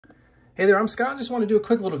Hey there, I'm Scott. I just want to do a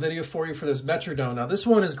quick little video for you for this Metronome. Now this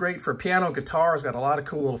one is great for piano, guitar. It's got a lot of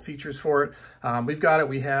cool little features for it.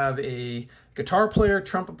 We have a guitar player,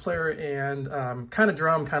 trumpet player, and kind of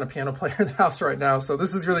drum, kind of piano player in the house right now. So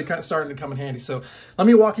this is really kind of starting to come in handy. So let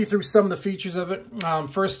me walk you through some of the features of it.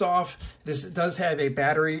 First off, this does have a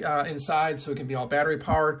battery inside, so it can be all battery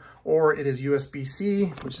powered, or it is USB-C,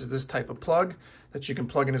 which is this type of plug that you can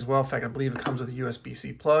plug in as well. In fact, I believe it comes with a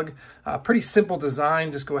USB-C plug. Pretty simple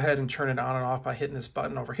design. Just go ahead and turn it on and off by hitting this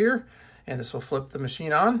button over here, and this will flip the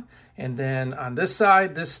machine on. And then on this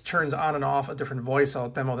side, this turns on and off a different voice. I'll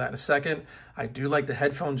demo that in a second. I do like the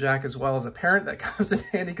headphone jack as well as a parent. That comes in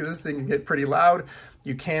handy because this thing can get pretty loud.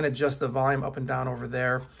 You can adjust the volume up and down over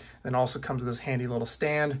there. Then also comes with this handy little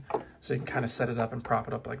stand, so you can kind of set it up and prop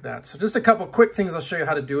it up like that. So just a couple quick things I'll show you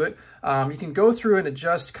how to do it. You can go through and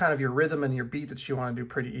adjust kind of your rhythm and your beat that you want to do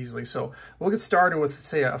pretty easily. So we'll get started with,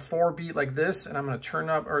 say, a 4 beat like this, and I'm going to turn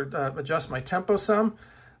up or adjust my tempo some.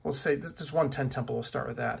 We'll say this 110 tempo, we'll start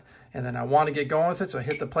with that. And then I want to get going with it, so I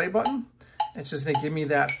hit the play button. It's just going to give me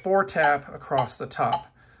that 4 tap across the top.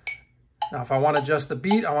 Now, if I want to adjust the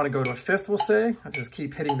beat, I want to go to a 5th, we'll say. I just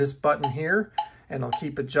keep hitting this button here, and I'll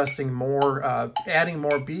keep adjusting more, adding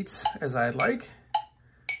more beats as I'd like.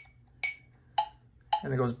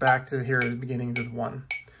 And it goes back to here at the beginning to the 1.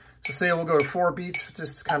 So say we'll go to 4 beats,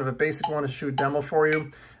 just kind of a basic one to shoot a demo for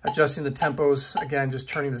you. Adjusting the tempos, again, just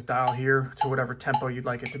turning this dial here to whatever tempo you'd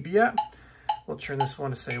like it to be at. We'll turn this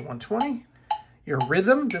one to say 120. Your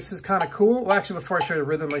rhythm, this is kind of cool. Well, actually, before I show you the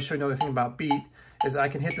rhythm, let me show you another thing about beat, is I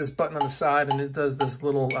can hit this button on the side and it does this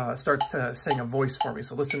little, starts to sing a voice for me.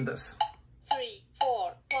 So listen to this. 3,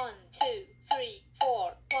 4, 1, 2, 3,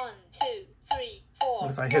 4, 1, 2, 3, 4.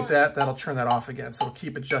 And if I hit that, that'll turn that off again. So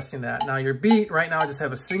keep adjusting that. Now your beat, right now I just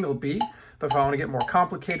have a single beat, but if I want to get more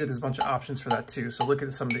complicated, there's a bunch of options for that too. So look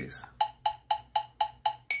at some of these.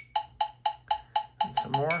 And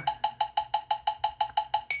some more.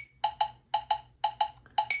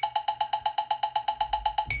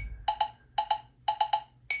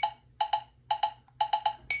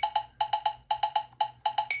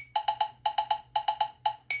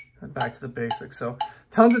 Back to the basics. So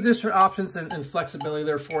tons of different options and flexibility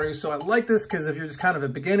there for you. So I like this because if you're just kind of a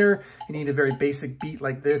beginner, you need a very basic beat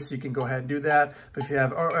like this, you can go ahead and do that. But if you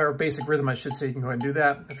have, or a basic rhythm, I should say, you can go ahead and do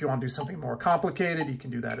that. If you want to do something more complicated, you can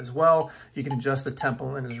do that as well. You can adjust the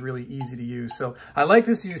tempo and it's really easy to use. So I like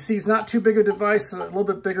this. You see, it's not too big a device, a little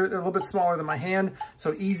bit bigger, a little bit smaller than my hand.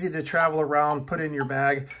 So easy to travel around, put it in your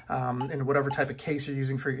bag, in whatever type of case you're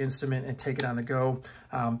using for your instrument and take it on the go.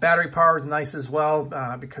 Battery power is nice as well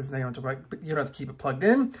because you don't have to keep it plugged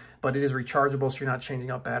in, but it is rechargeable, so you're not changing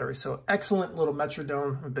out batteries. So excellent little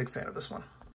Metronome. I'm a big fan of this one.